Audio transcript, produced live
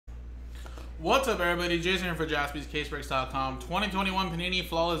What's up, everybody? Jason here for JaspysCaseBreaks.com. 2021 Panini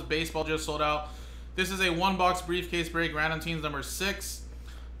Flawless Baseball just sold out. This is a one-box briefcase break. Random teams number 6.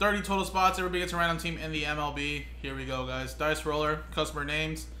 30 total spots. Everybody gets a random team in the MLB. Here we go, guys. Dice roller. Customer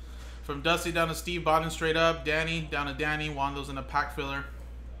names. From Dusty down to Steve. Bottom straight up. Danny down to Danny. Wando's in a pack filler.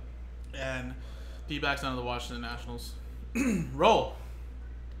 And D-backs down to the Washington Nationals. Roll.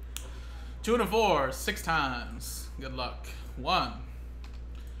 2 and a 4. 6 times. Good luck. 1,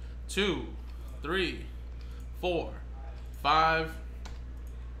 2, 3, 4, 5,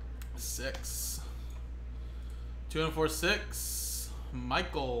 6. 2 and 4, 6.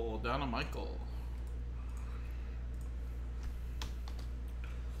 Michael, down to Michael.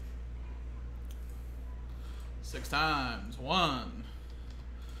 Six times. 1,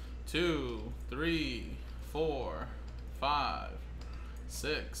 2, 3, 4, 5,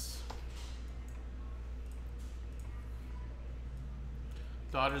 6.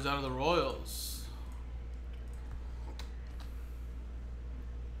 Dodgers out of the Royals.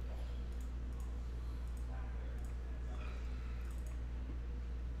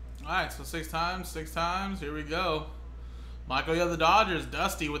 Alright, so 6 times, 6 times. Here we go. Michael, you have the Dodgers.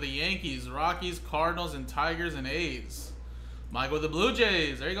 Dusty with the Yankees, Rockies, Cardinals, and Tigers and A's. Michael with the Blue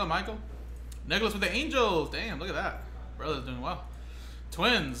Jays. There you go, Michael. Nicholas with the Angels. Damn, look at that. Brother's doing well.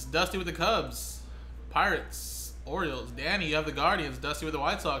 Twins. Dusty with the Cubs. Pirates. Orioles. Danny, you have the Guardians. Dusty with the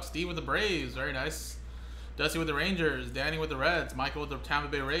White Sox. Steve with the Braves. Very nice. Dusty with the Rangers. Danny with the Reds. Michael with the Tampa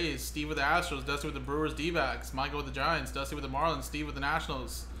Bay Rays. Steve with the Astros. Dusty with the Brewers D-backs. Michael with the Giants. Dusty with the Marlins. Steve with the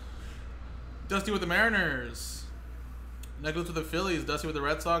Nationals. Dusty with the Mariners. Nicholas with the Phillies. Dusty with the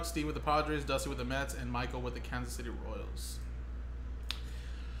Red Sox. Steve with the Padres. Dusty with the Mets. And Michael with the Kansas City Royals.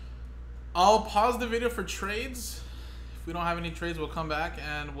 I'll pause the video for trades. If we don't have any trades, we'll come back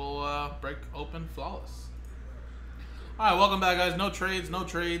and we'll break open Flawless. Alright, welcome back, guys. No trades, no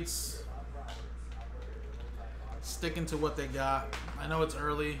trades. Sticking to what they got. I know it's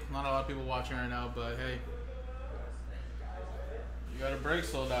early. Not a lot of people watching right now, but hey. You got a break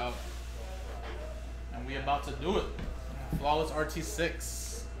sold out. And we about to do it. Flawless RT6.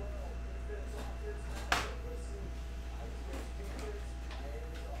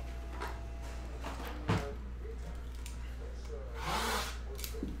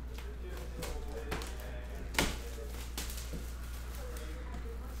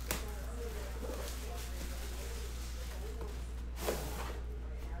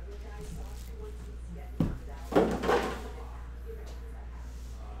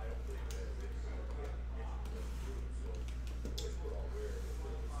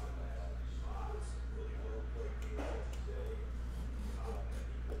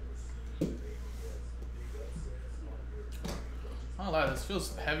 I don't lie, this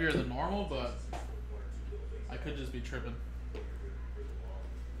feels heavier than normal, but I could just be tripping.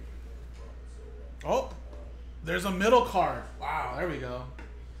 Oh, there's a middle card. Wow, there we go.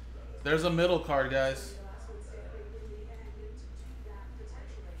 There's a middle card, guys.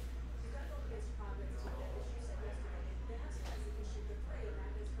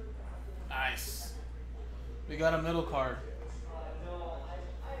 Nice. We got a middle card.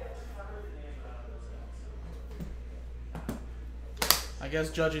 I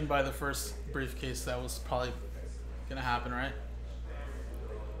guess judging by the first briefcase, that was probably gonna happen, right?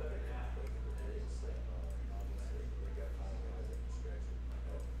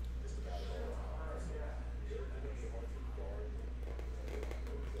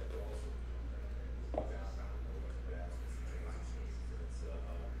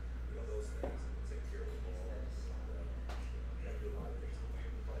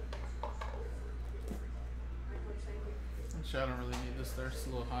 Actually, I don't really need this there. It's a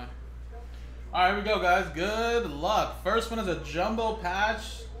little high. All right, here we go, guys. Good luck. First one is a jumbo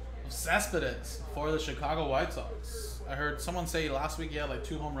patch of Cespedes for the Chicago White Sox. I heard someone say last week he had like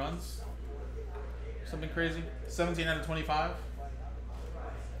 2 home runs. Something crazy. 17 out of 25.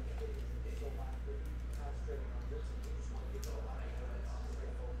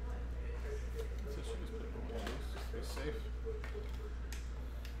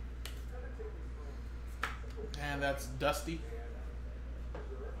 And that's Dusty.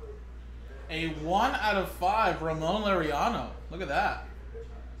 A 1 out of 5, Ramon Laureano. Look at that.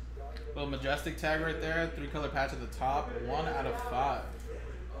 Little majestic tag right there. 3-color patch at the top. 1 out of 5.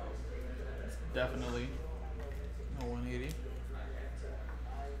 That's definitely a 180.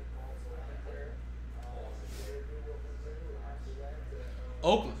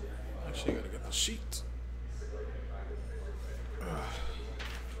 Oakland. Actually, gotta get the sheet.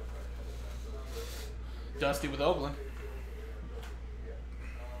 Dusty with Oakland.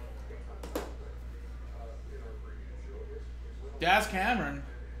 Daz Cameron,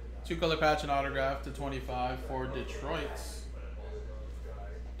 2-color patch and autograph to 25 for Detroit.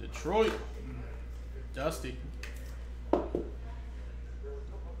 Detroit. Dusty.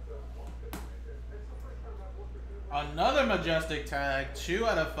 Another majestic tag, 2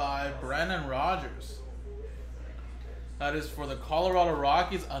 out of 5, Brendan Rodgers. That is for the Colorado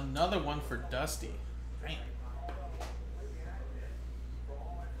Rockies. Another one for Dusty. Damn.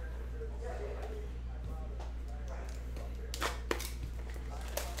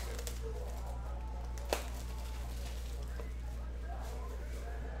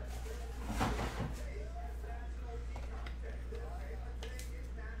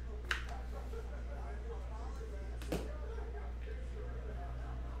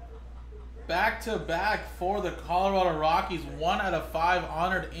 Back-to-back for the Colorado Rockies. 1 out of 5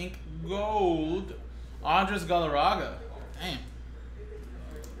 honored ink gold. Andres Galarraga. Damn.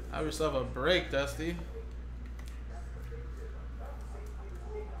 Have yourself a break, Dusty.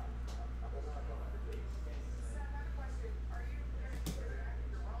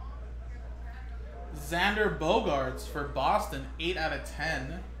 Xander Bogaerts for Boston. 8 out of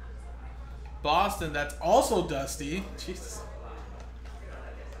 10. Boston, that's also Dusty. Jesus.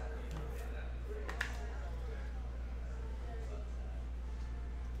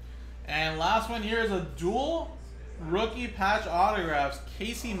 And last one here is a dual rookie patch autographs.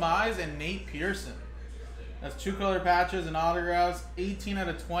 Casey Mize and Nate Pearson. That's 2-color patches and autographs. 18 out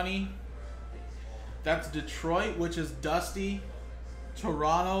of 20. That's Detroit, which is Dusty.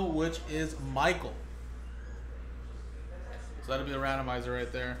 Toronto, which is Michael. So that'll be the randomizer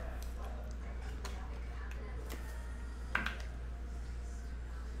right there.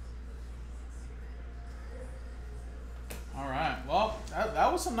 All right. Well,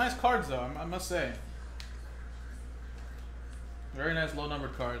 that was some nice cards, though, I must say. Very nice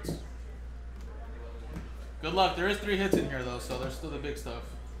low-numbered cards. Good luck. There is 3 hits in here, though, so there's still the big stuff.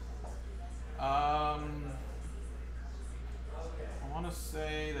 I want to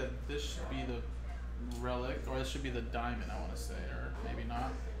say that this should be the relic, or this should be the diamond, I want to say, or maybe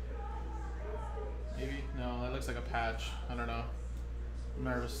not. Maybe? No, that looks like a patch. I don't know. I'm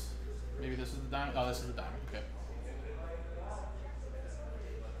nervous. Maybe this is the diamond? Oh, this is the diamond. Okay.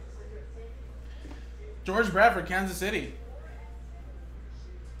 George Bradford, Kansas City.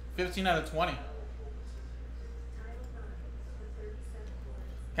 15 out of 20.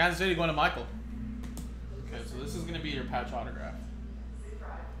 Kansas City going to Michael. Okay, so this is going to be your patch autograph.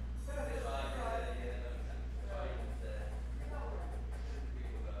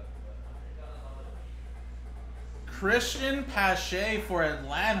 Christian Pache for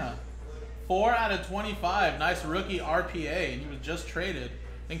Atlanta. 4 out of 25. Nice rookie RPA. And he was just traded,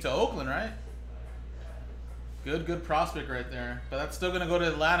 I think, to Oakland, right? Good prospect right there. But that's still going to go to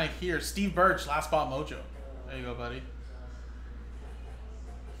Atlanta here. Steve Birch, Last Spot Mojo. There you go, buddy.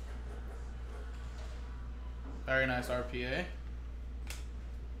 Very nice RPA.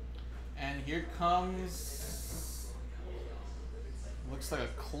 And here comes... looks like a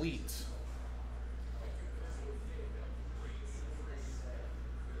cleat.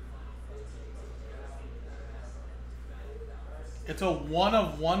 It's a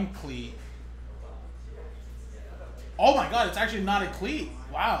 1-of-1 cleat. Oh my god, it's actually not a cleat.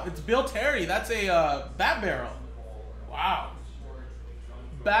 Wow, it's Bill Terry. That's a bat barrel. Wow.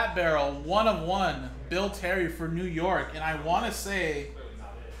 Bat barrel, 1-of-1. Bill Terry for New York. And I want to say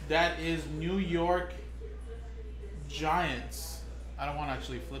that is New York Giants. I don't want to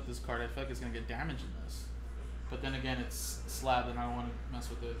actually flip this card. I feel like it's going to get damaged in this. But then again, it's slabbed and I don't want to mess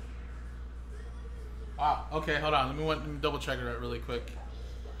with it. Wow. Okay, hold on. Let me double check it out really quick.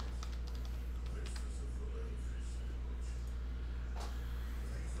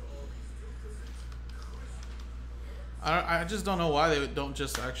 I just don't know why they don't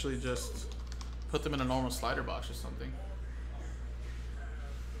just actually just put them in a normal slider box or something.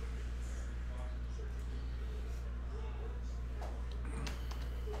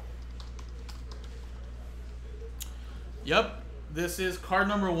 Yep, this is card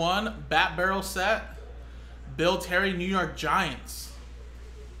number 1, bat barrel set. Bill Terry, New York Giants.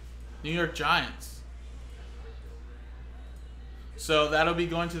 New York Giants. So that'll be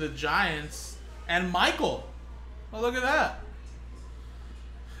going to the Giants and Michael. Well, look at that.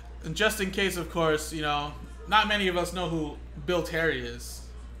 And just in case, of course, you know, not many of us know who Bill Terry is.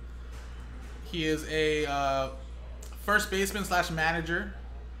 He is a first baseman / manager.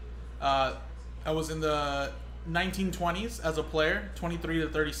 I was in the 1920s as a player, 23 to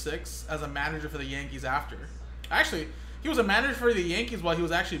 36, as a manager for the Yankees after. Actually, he was a manager for the Yankees while he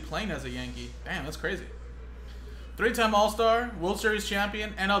was actually playing as a Yankee. Damn, that's crazy. 3-time All-Star, World Series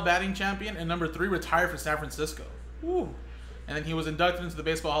champion, NL batting champion, and number 3 retired for San Francisco. Woo. And then he was inducted into the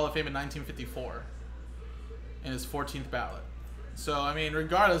Baseball Hall of Fame in 1954 in his 14th ballot. So, I mean,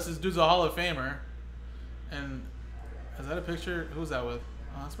 regardless, this dude's a Hall of Famer. And is that a picture? Who's that with?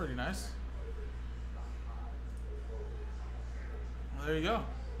 Oh, that's pretty nice. Well, there you go.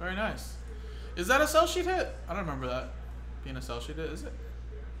 Very nice. Is that a sell sheet hit? I don't remember that being a sell sheet hit, is it?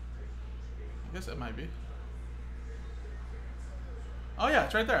 I guess it might be. Oh, yeah,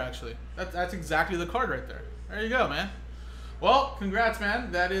 it's right there, actually. That's exactly the card right there. There you go, man. Well, congrats,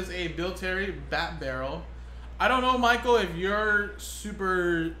 man. That is a Bill Terry Bat Barrel. I don't know, Michael, if you're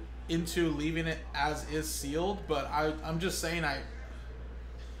super into leaving it as is sealed, but I'm just saying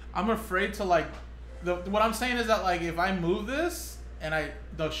I'm afraid to, like, what I'm saying is that, like, if I move this and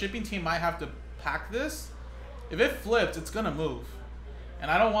the shipping team might have to pack this, if it flips, it's gonna move,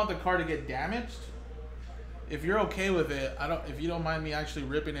 and I don't want the card to get damaged. If you're okay with it, if you don't mind me actually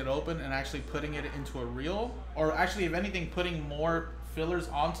ripping it open and actually putting it into a reel, or actually, if anything, putting more fillers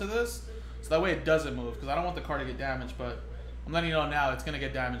onto this, so that way it doesn't move, because I don't want the card to get damaged, but I'm letting you know now it's going to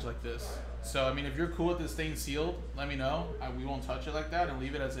get damaged like this. So, I mean, if you're cool with this thing sealed, let me know. We won't touch it like that and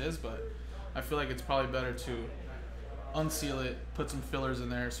leave it as is, but I feel like it's probably better to unseal it, put some fillers in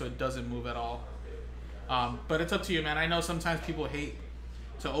there so it doesn't move at all. But it's up to you, man. I know sometimes people hate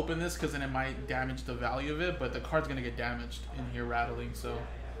to open this because then it might damage the value of it, but the card's going to get damaged in here rattling, so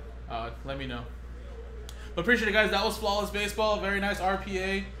let me know. But appreciate it, guys. That was Flawless Baseball. Very nice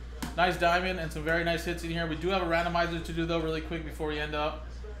RPA. Nice diamond and some very nice hits in here. We do have a randomizer to do, though, really quick before we end up.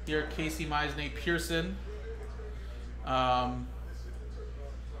 Here, Casey Meisner Pearson. Yeah,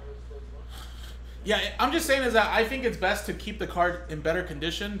 I'm just saying is that I think it's best to keep the card in better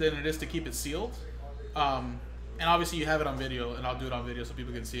condition than it is to keep it sealed. And obviously you have it on video, and I'll do it on video so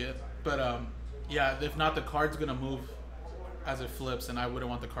people can see it. But yeah, if not, the card's going to move as it flips, and I wouldn't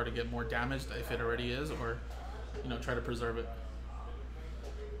want the card to get more damaged if it already is, or, you know, try to preserve it.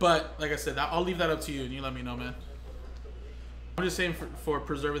 But, like I said, I'll leave that up to you, and you let me know, man. I'm just saying for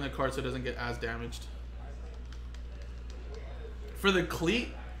preserving the card so it doesn't get as damaged. For the cleat,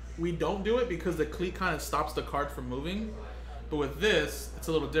 we don't do it because the cleat kind of stops the card from moving. But with this, it's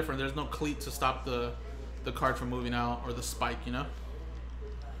a little different. There's no cleat to stop the card from moving out, or the spike, you know?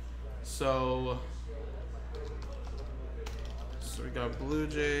 So we got Blue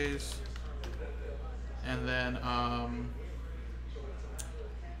Jays. And then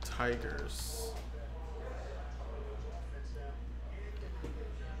Tigers.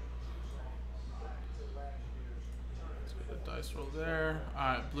 Let's get the dice roll there.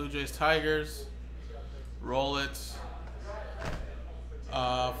 Alright, Blue Jays, Tigers. Roll it.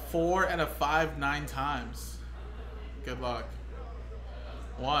 4 and a 5, 9 times. Good luck.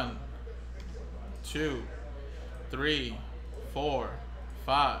 1, 2, 3, 4,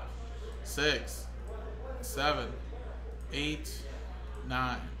 5, 6, 7, 8,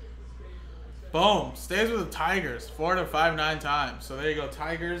 9. Boom. Stays with the Tigers. 4 to 5, 9 times. So there you go.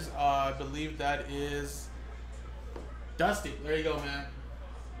 Tigers. I believe that is Dusty. There you go, man.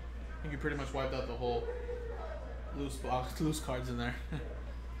 I think you pretty much wiped out the whole loose cards in there.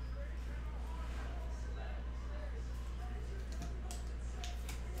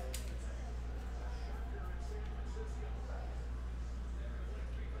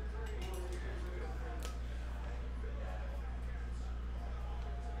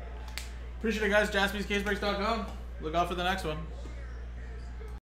 Appreciate it, guys. JaspysCaseBreaks.com. Look out for the next one.